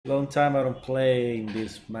Long time I don't play in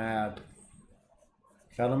this map.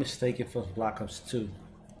 If I'm not mistaken, from Black Ops 2.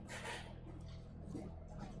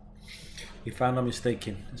 If I'm not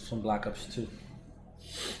mistaken, it's from Black Ops 2.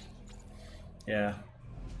 Yeah.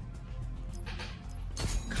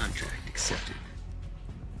 Contract accepted.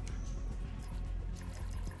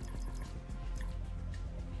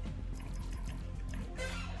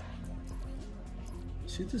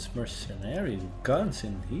 See this mercenary guns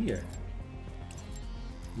in here.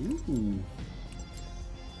 Ooh.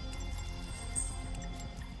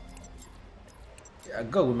 Yeah,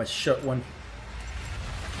 go with my short one.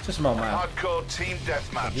 Just my map. Hardcore team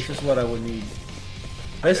deathmatch. This is what I would need.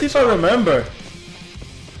 Let's see if I remember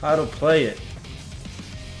how to play it.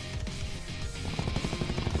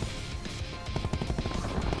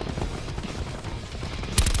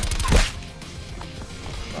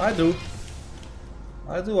 I do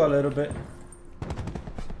a little bit.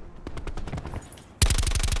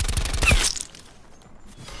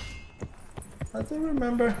 I do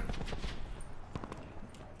remember.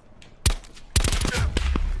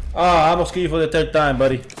 Ah, I almost killed you for the third time,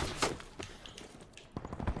 buddy.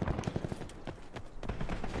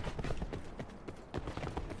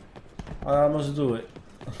 I almost do it.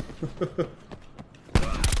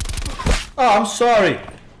 Oh, I'm sorry.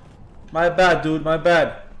 My bad, dude. My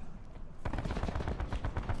bad.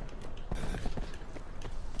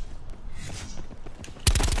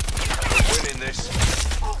 Winning this.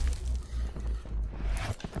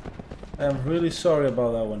 I'm really sorry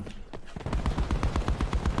about that one.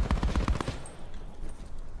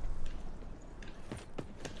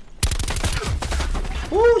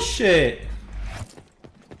 Oh shit!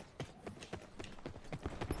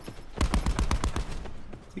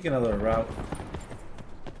 Take another route.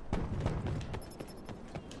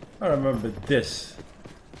 I remember this.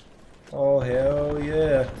 Oh hell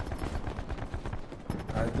yeah!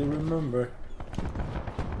 I do remember.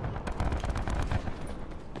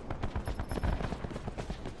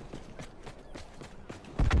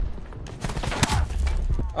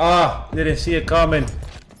 Ah, didn't see it coming.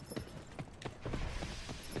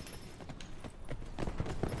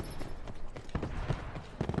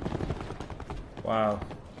 Wow.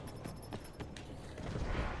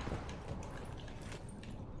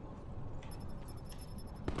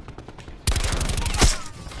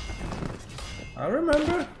 I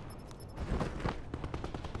remember.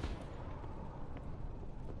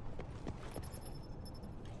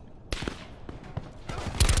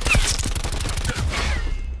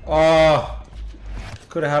 Oh,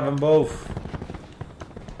 could have them both.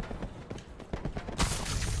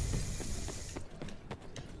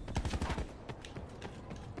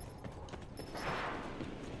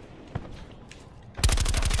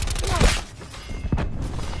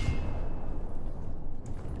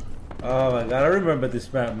 Oh my god, I remember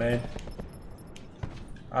this map, man.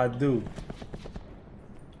 I do.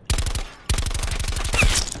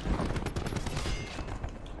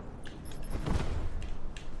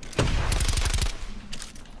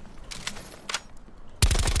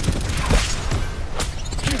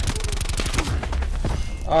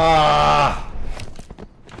 Ah!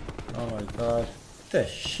 Oh my god. What the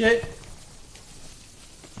shit?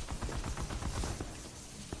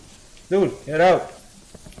 Dude, get out.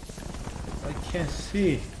 I can't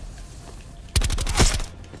see.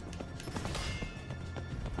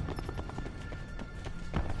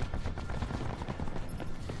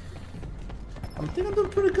 I think I'm doing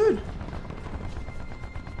pretty good.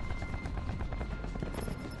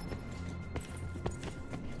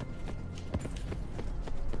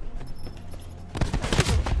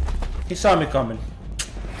 He saw me coming.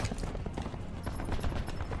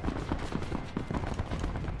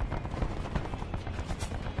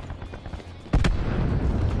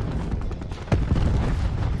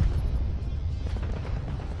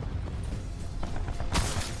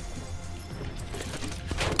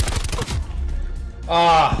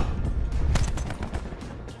 Ah.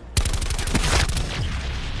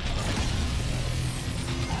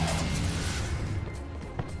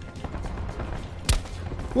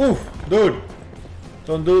 Oof, dude.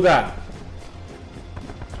 Don't do that.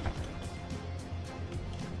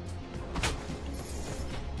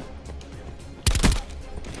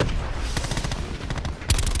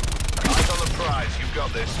 Eyes on the prize. You've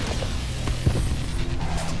got this.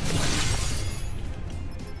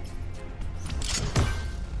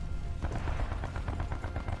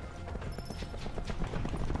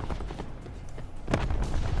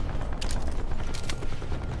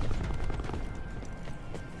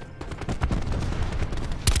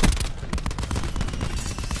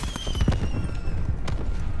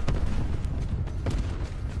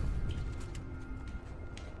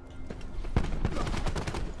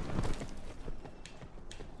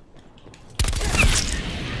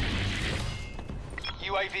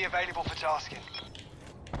 available for tasking.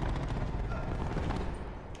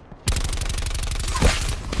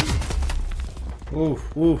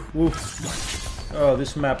 Oof, oof, oof. Oh,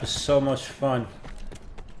 this map is so much fun.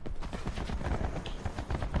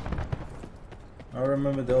 I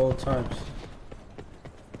remember the old times.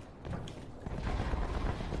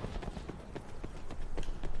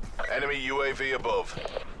 Enemy UAV above.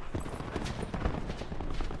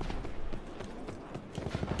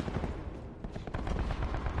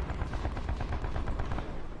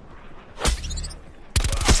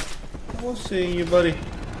 I was seeing you, buddy.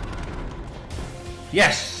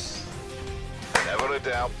 Yes! Never a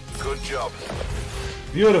doubt. Good job.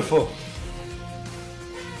 Beautiful.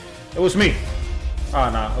 It was me. Oh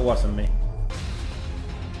no, it wasn't me.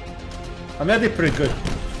 I mean, I did pretty good.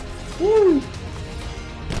 Woo!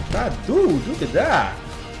 God, dude, look at that.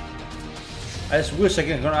 I just wish I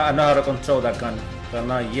know how to control that gun, but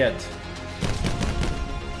not yet.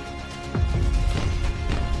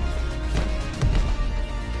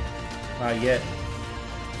 Not yet.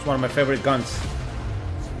 It's one of my favorite guns.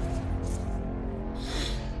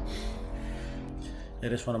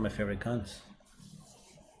 It is one of my favorite guns.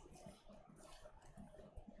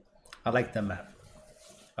 I like that map.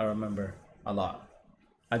 I remember a lot.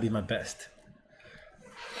 I did my best.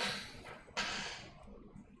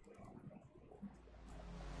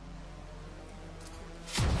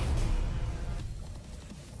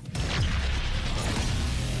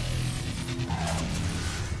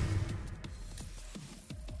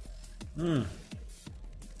 Hmm.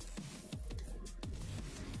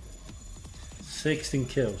 16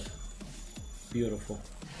 kills. Beautiful.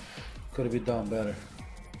 Could have been done better.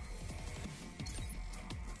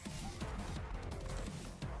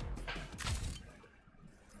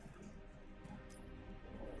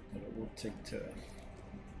 But it will take two.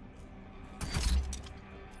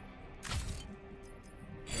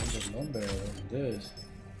 There's a number of this.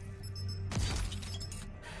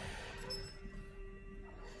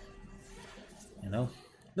 You know?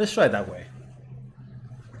 Let's try it that way.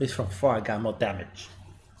 At least from far I got more damage.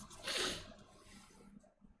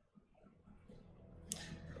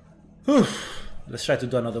 Whew. Let's try to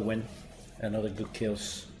do another win. Another good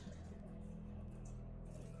kills.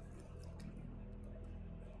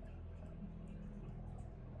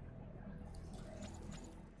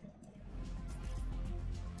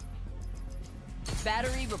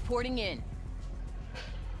 Battery reporting in.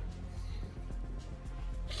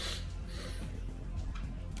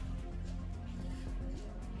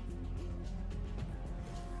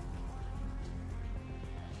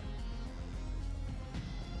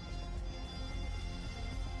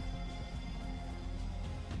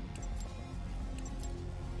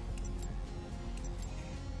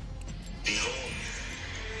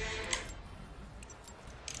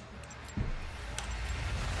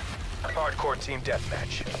 Hardcore team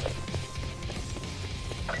deathmatch.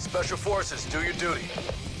 Special forces, do your duty.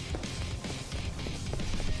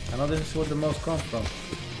 I know this is where the most comes from.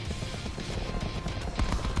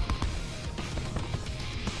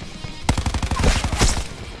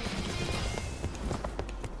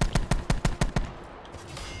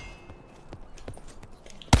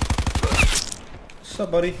 What's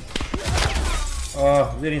up, buddy?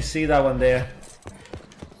 Oh, didn't see that one there.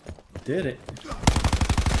 Did it?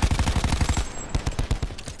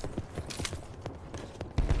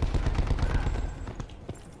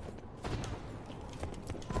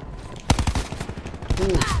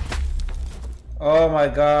 Ooh. Oh my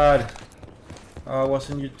god. Oh, what's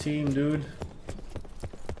in your team, dude?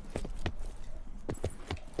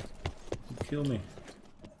 You kill me.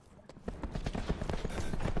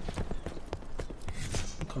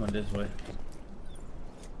 I'm coming this way.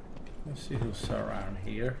 Let's see who's around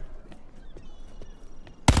here.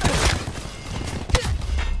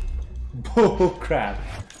 Oh crap.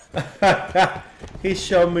 He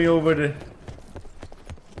shoved me over the...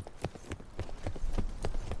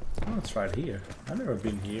 Oh, it's right here. I've never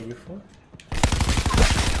been here before.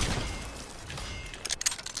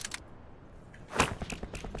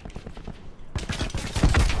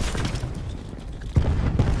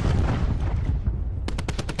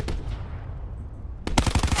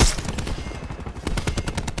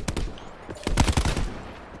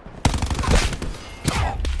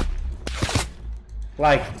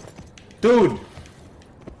 Like, dude.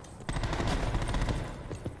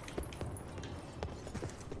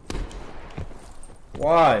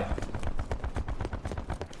 Why?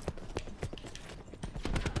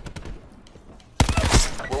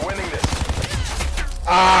 We're winning this.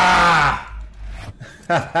 Ah!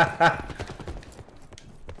 That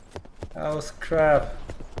was crap.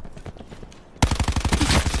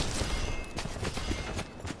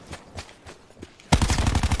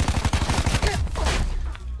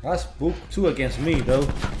 That's book 2 against me, though.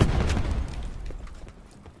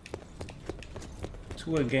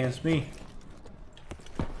 2 against me.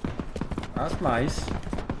 That's nice.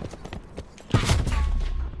 I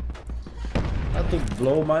have to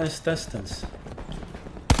blow my intestines.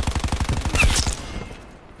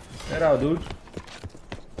 Get out, dude.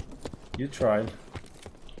 You tried.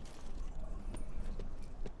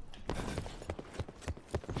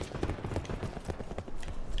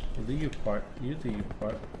 You do your part. You do your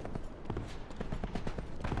part.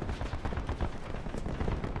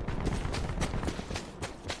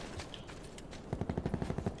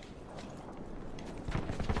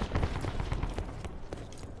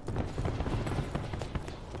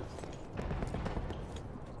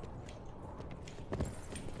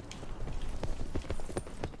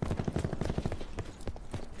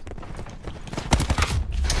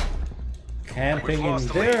 Camping in lost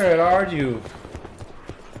the there, are you?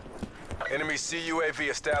 Enemy CUAV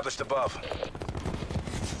established above.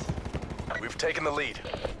 We've taken the lead.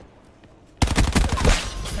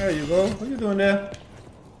 There you go. What are you doing there?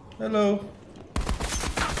 Hello.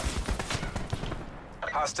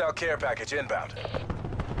 Hostile care package inbound.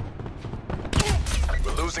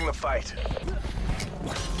 We're losing the fight.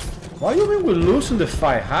 What do you mean we're losing the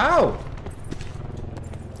fight? How?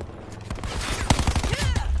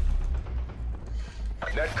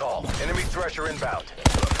 Net call. Enemy Thresher inbound.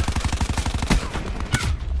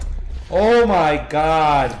 Oh my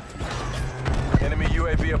god. Enemy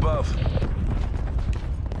UAV above.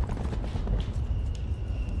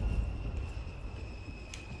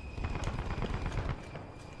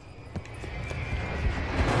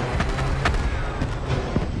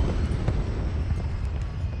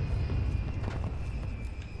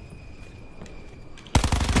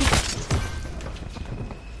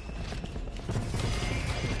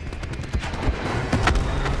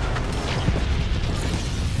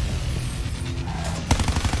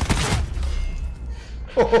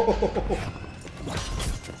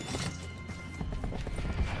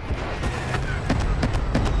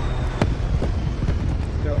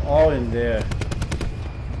 They're all in there.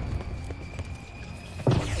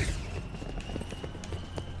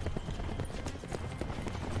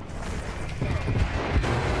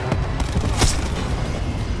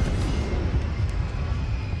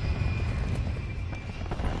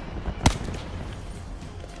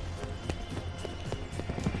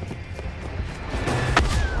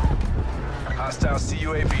 Hostile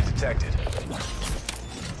CUAV detected.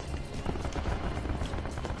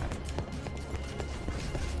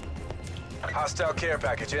 Hostile care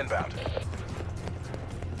package inbound.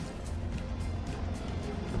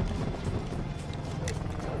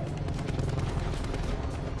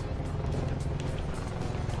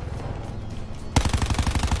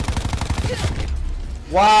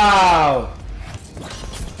 Wow!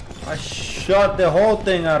 I shot the whole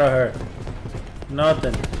thing out of her.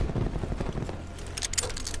 Nothing.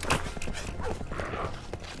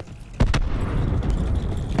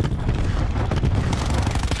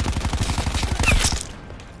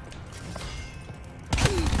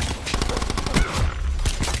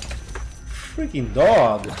 Freaking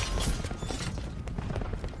dog.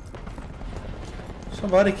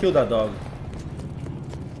 Somebody killed that dog.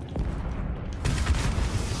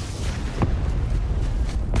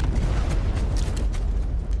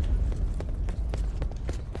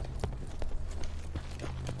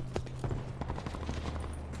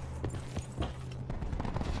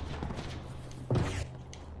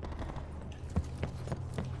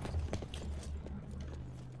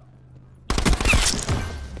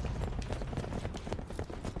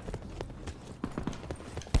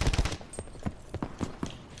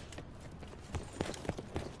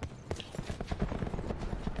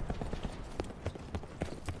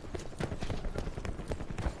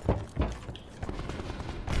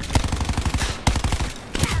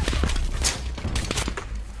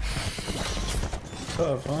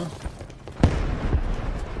 Tough, huh?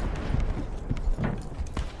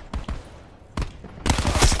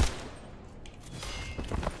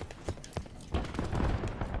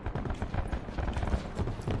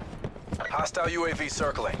 Hostile UAV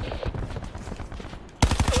circling.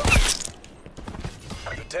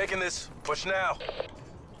 You're taking this. Push now.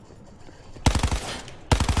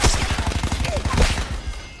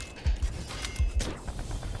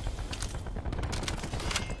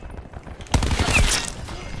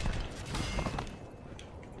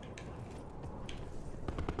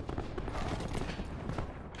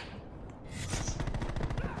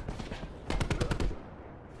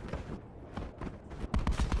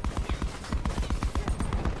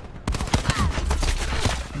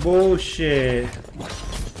 Bullshit.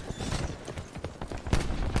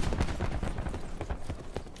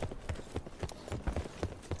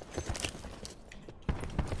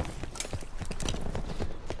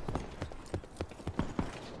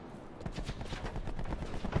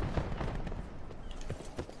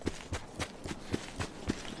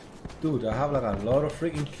 Dude, I have like a lot of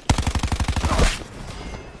freaking.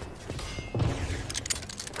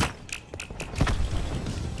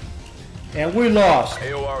 And we lost.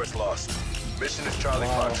 AOR is lost. Mission is Charlie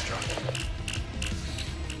Foxtrot.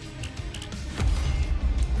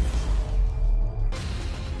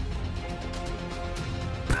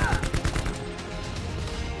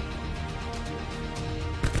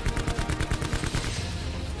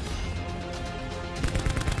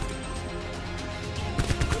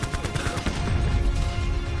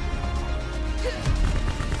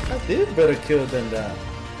 I did better kill than that.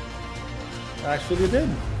 I actually did.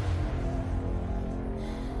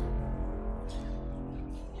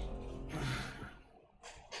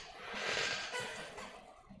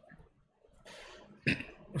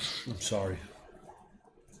 I'm sorry.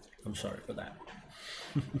 I'm sorry for that.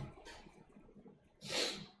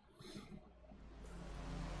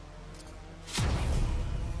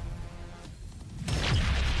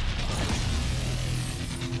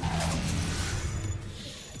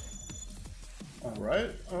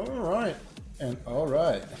 all right, and all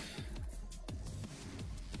right.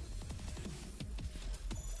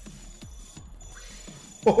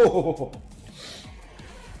 Oh.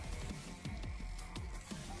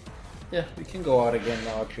 Yeah, we can go out again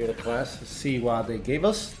now, create a class, see what they gave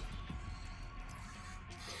us.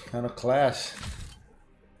 Kind of class.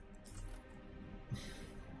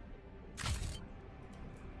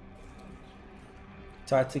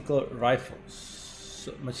 Tactical rifles,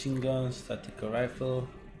 machine guns, tactical rifle.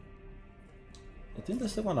 I think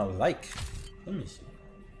that's the one I like. Let me see.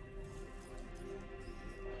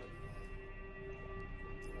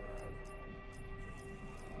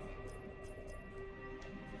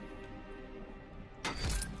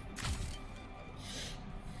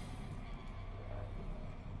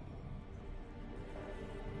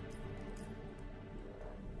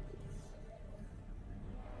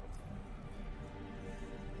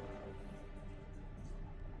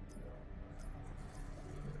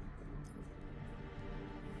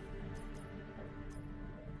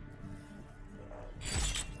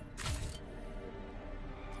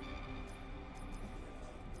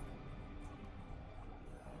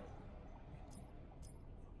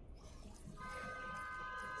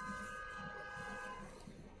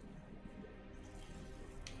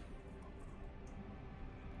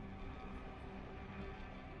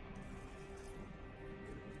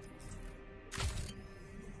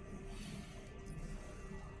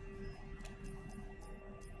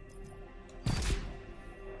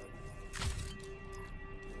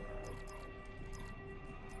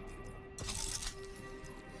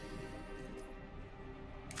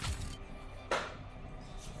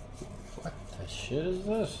 What the shit is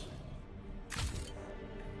this?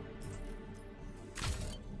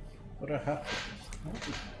 What the heck?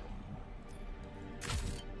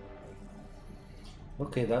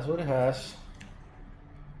 Okay, that's what it has.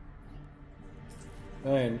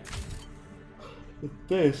 And with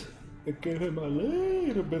this, it gave him a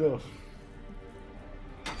little bit of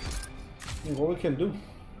what we can do.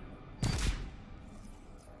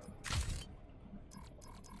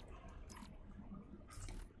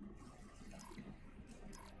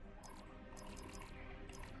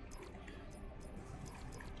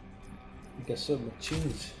 We got some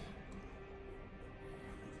machines.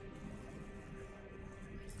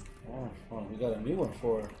 Oh, we got a new one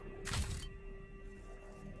for her.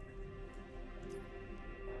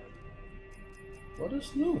 What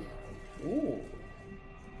is new? Ooh.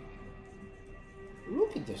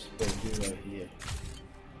 Look at this baby right here.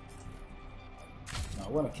 Now, I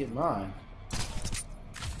want to keep mine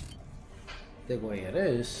the way it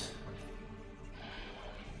is.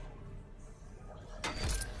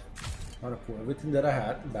 I want to put everything that I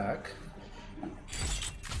had back.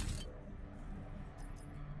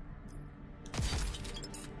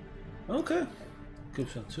 Okay.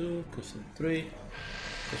 Custom 2, Custom 3,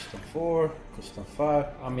 Custom 4, Custom 5.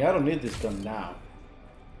 I mean, I don't need this gun now.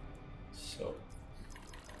 So.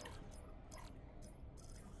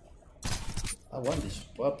 I want this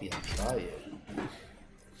puppy and try it.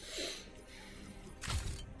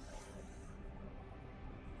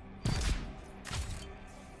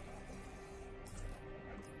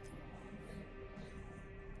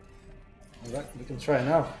 Alright, we can try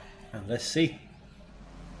now. And let's see.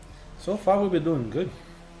 So far we've been doing good.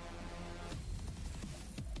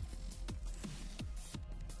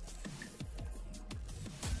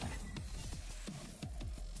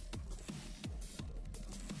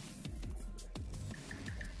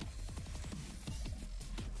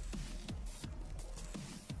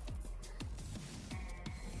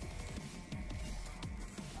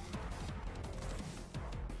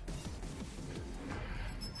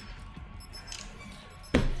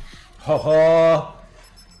 Ho ho!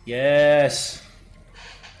 Yes!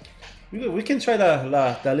 We can try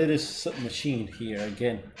the little submachine here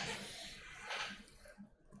again.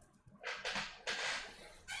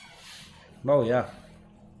 Oh yeah.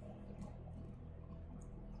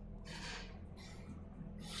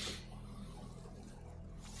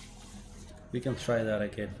 We can try that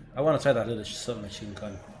again. I want to try that little submachine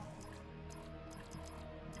gun.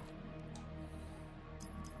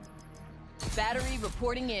 Battery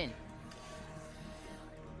reporting in.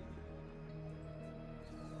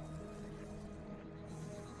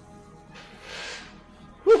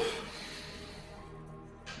 Whew.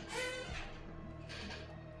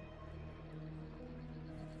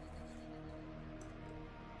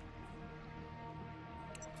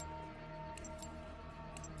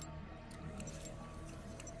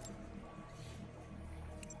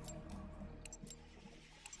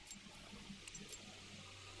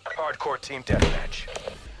 Hardcore team deathmatch.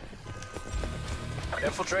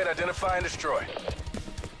 Infiltrate, identify, and destroy.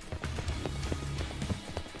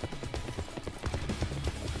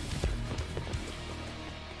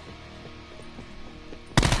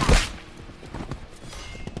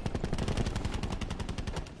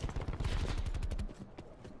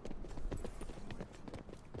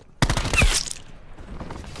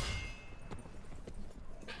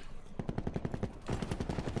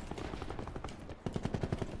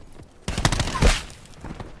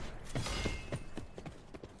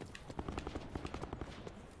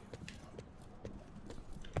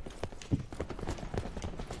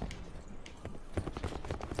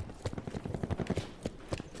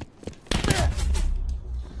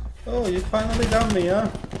 Oh, you finally got me, huh?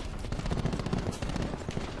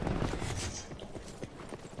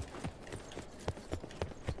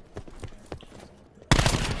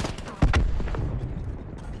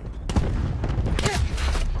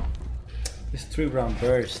 This 3-round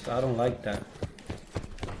burst, I don't like that.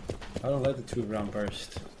 I don't like the 2-round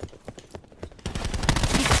burst.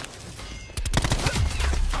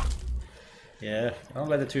 Yeah, I don't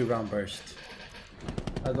like the 2-round burst.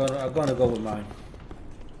 I'm gonna go with mine.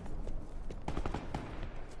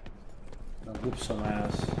 I'll whoop some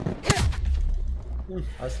ass.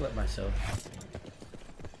 I'll slap myself.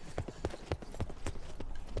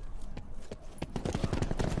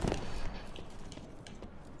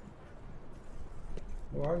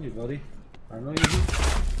 Where are you, buddy? I know you.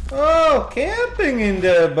 Oh, camping in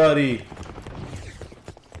there, buddy.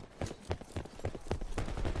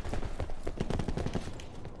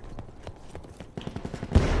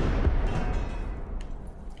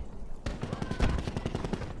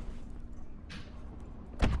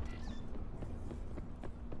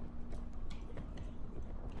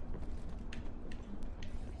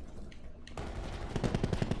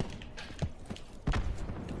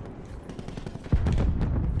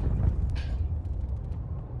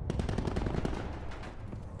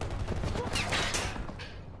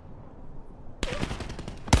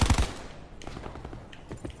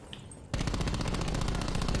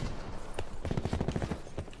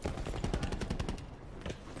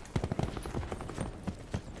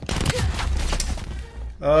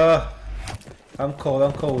 I'm cold,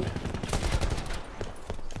 I'm cold.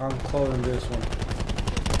 I'm cold in this one.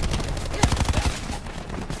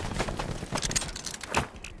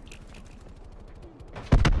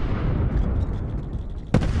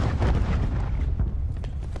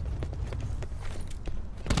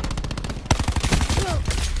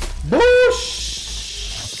 Boosh!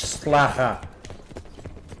 Slaha.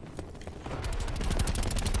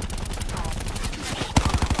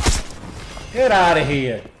 Get out of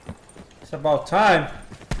here. It's about time.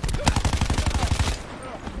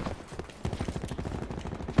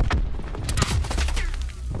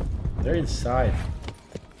 They're inside.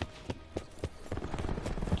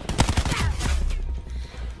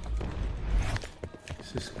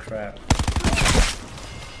 This is crap.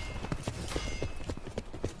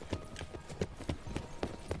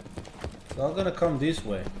 They're all gonna come this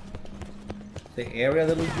way. The area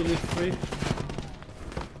that was really free.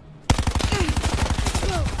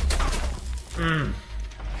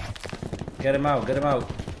 Get him out, get him out.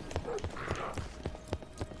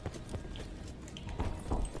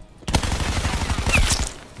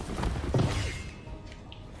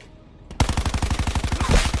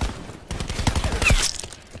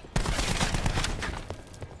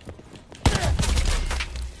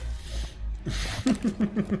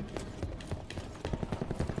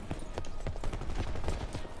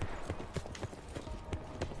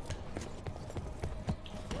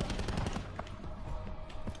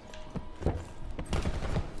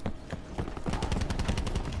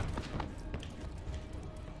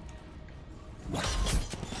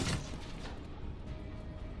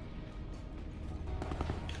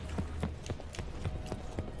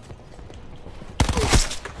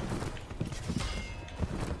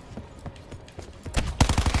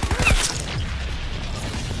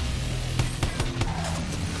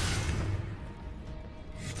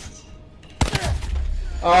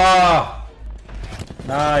 Ah,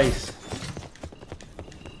 nice.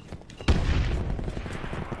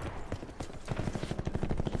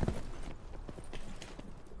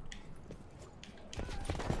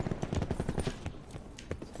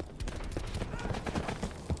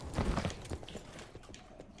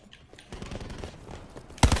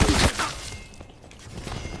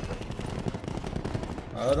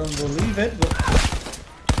 I don't believe it, but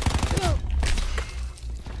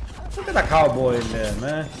look at that cowboy in there,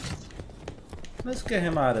 man. Let's get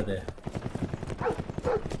him out of there.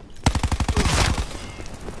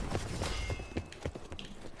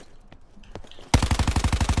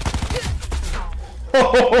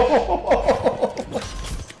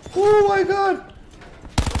 Oh my god!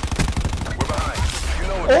 We're behind. You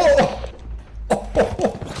know it. Oh!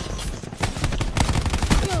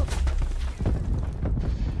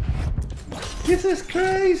 This is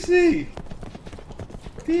crazy!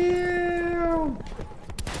 Damn!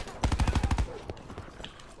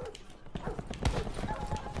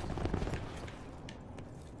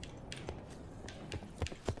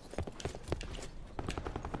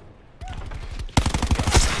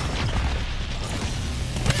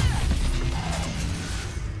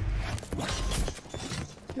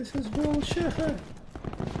 This is bullshit.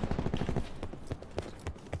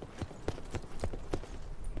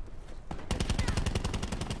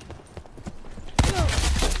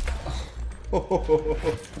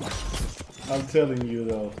 I'm telling you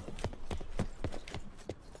though.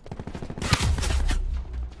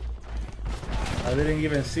 I didn't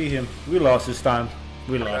even see him. We lost this time.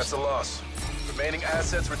 We That's lost. a loss. Remaining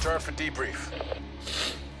assets returned for debrief.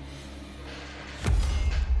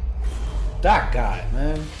 That guy,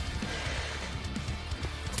 man.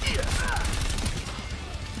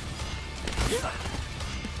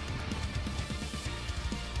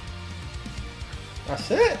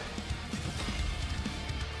 That's it.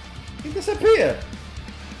 He disappeared.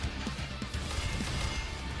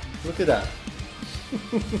 Look at that.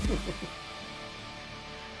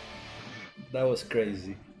 That was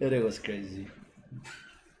crazy. It was crazy.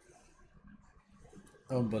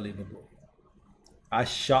 Unbelievable. I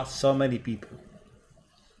shot so many people.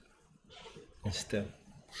 And still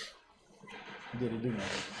didn't do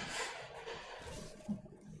nothing.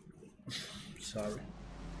 Sorry.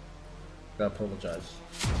 I apologize.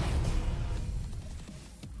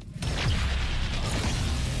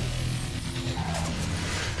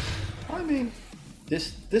 I mean,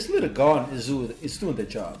 this little gun is doing the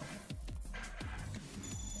job.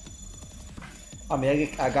 I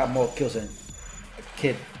mean, I got more kills than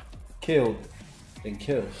killed than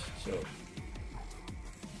kills. So,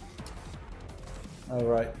 all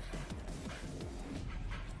right.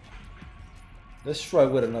 Let's try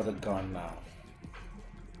with another gun now.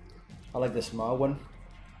 I like the small one.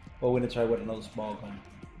 Or we're gonna try with another small gun.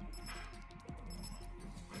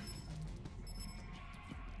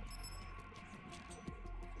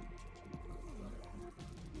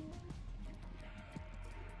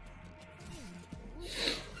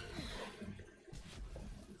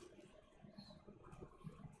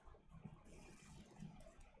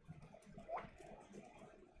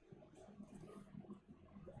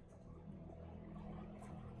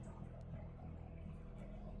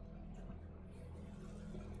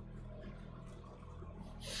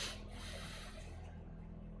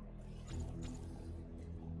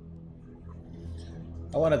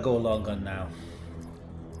 I want to go long gun now.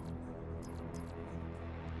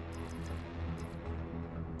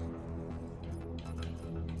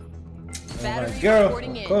 Battery My girl,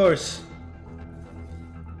 reporting of in. course.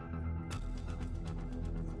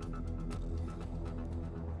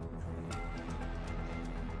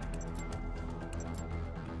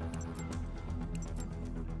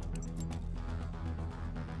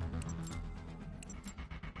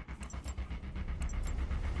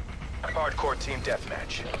 Hardcore team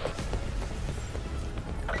deathmatch.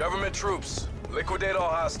 Government troops, liquidate all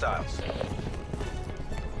hostiles.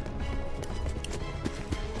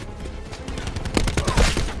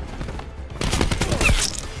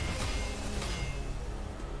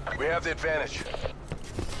 We have the advantage.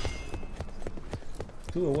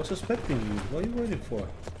 Dude, I was suspecting you. What are you waiting for?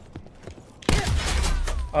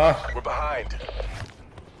 We're behind.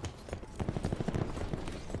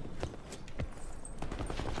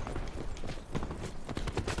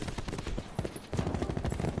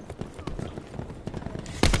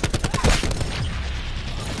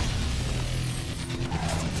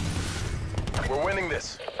 We're winning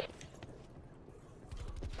this.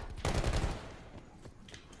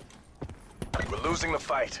 We're losing the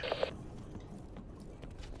fight.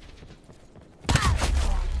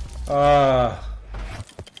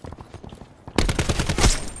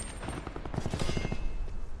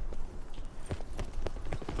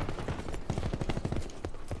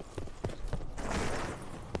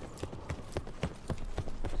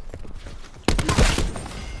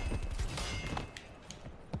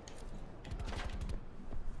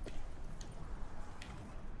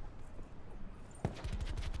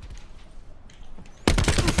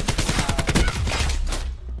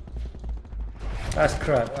 That's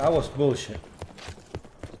crap. That was bullshit.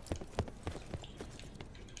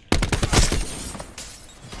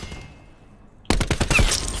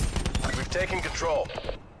 We've taken control.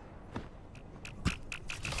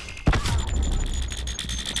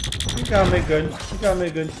 You got me good. You got me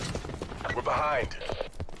good. We're behind.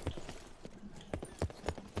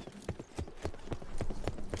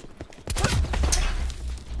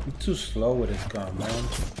 I'm too slow with this gun, man.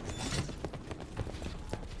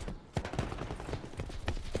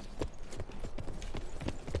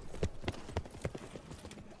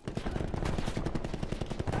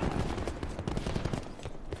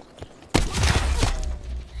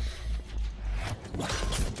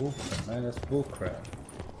 Bullcrap, man, that's bullcrap.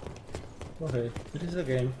 Okay, it is a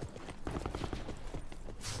game.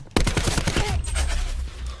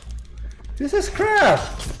 This is crap!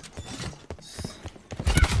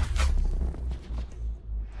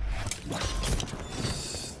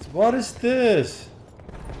 What is this?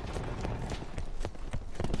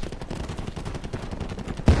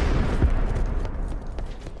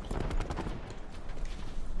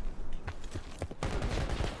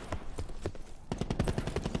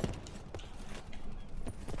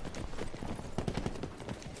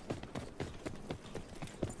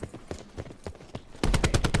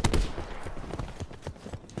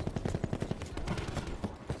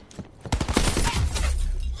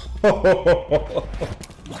 Well,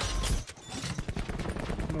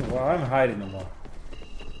 I'm hiding them all.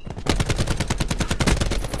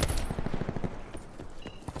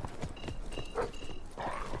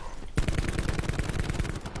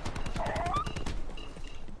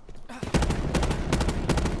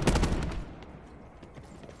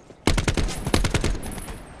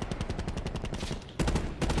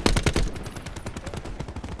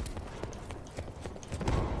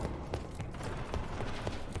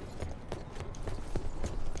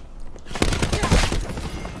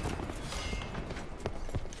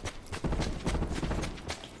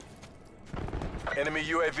 Enemy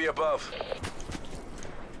UAV above.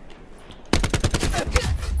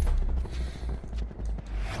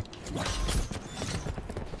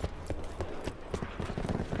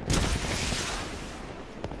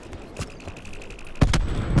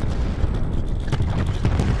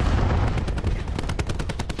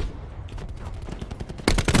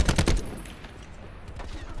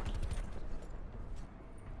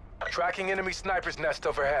 Tracking enemy sniper's nest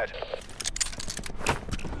overhead.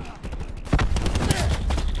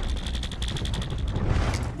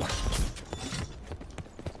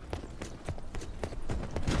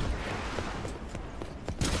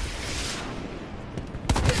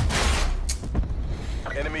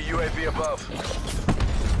 Enemy UAV above.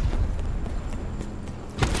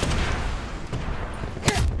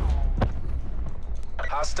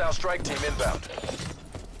 Hostile strike team inbound.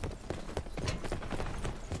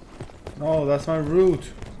 No, that's my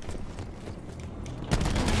route.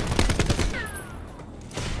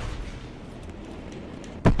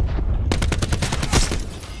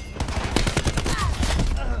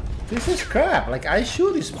 This is crap. Like, I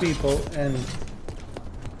shoot these people and...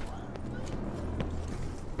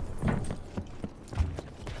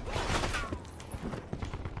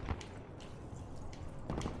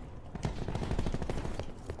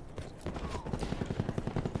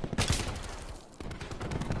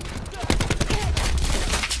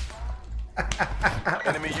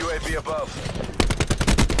 Enemy UAV above.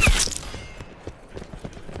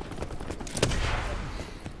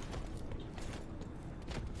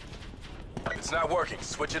 It's not working.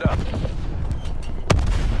 Switch it up.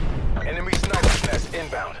 Enemy sniper's nest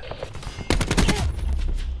inbound.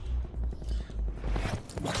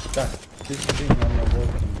 God, this thing I'm not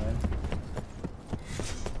working, man.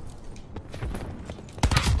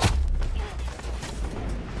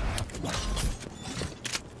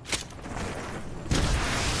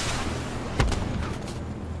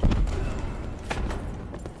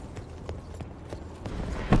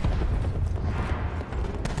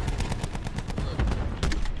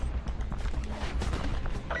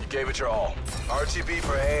 You gave it your all. RTB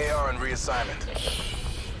for AAR and reassignment.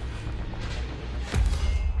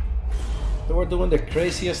 They were doing the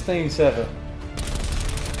craziest things ever.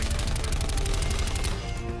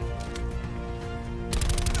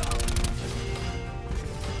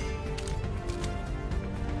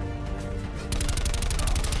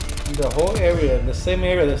 In the whole area, in the same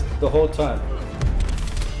area the whole time.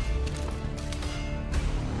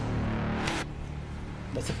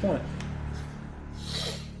 That's the point.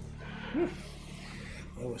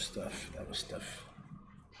 That was tough. That was tough.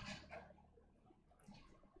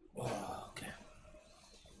 Oh, okay.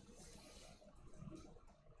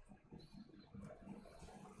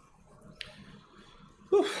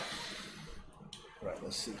 Whew. Right,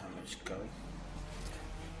 let's see how much go.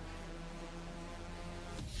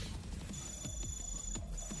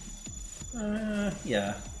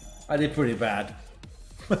 Yeah, I did pretty bad.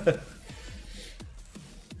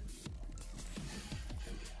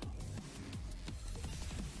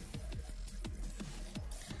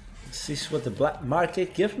 This is what the black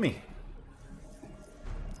market give me.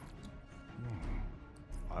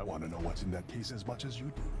 I want to know what's in that case as much as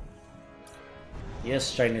you do.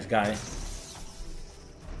 Yes, Chinese guy.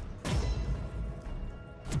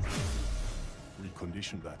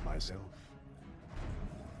 Reconditioned that myself.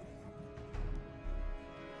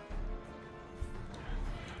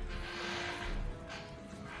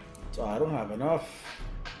 So I don't have enough.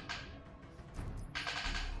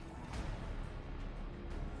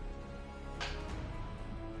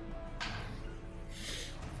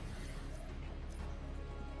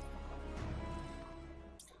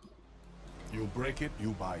 You break it,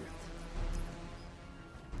 you buy it.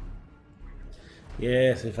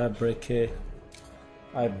 Yes, if I break it,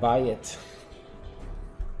 I buy it.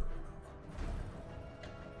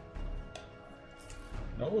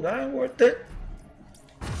 No, that ain't worth it.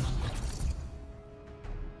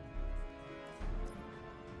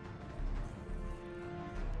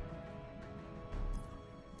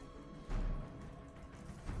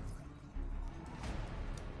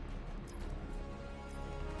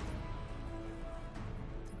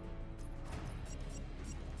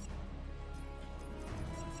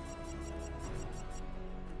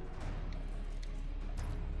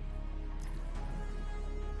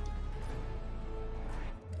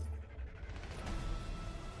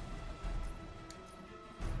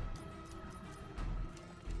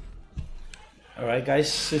 Alright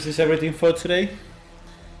guys, this is everything for today.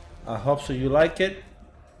 I hope so you like it.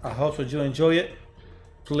 I hope so you enjoy it.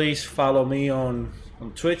 Please follow me on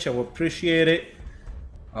Twitch. I would appreciate it.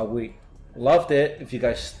 I would love it if you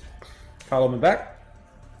guys follow me back.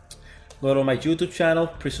 Go to my YouTube channel.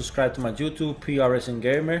 Please subscribe to my YouTube, PRSN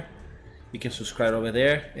Gamer. You can subscribe over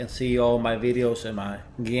there and see all my videos and my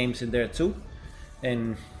games in there too.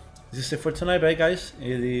 And this is it for tonight, right guys?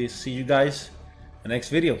 See you guys in the next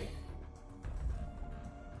video.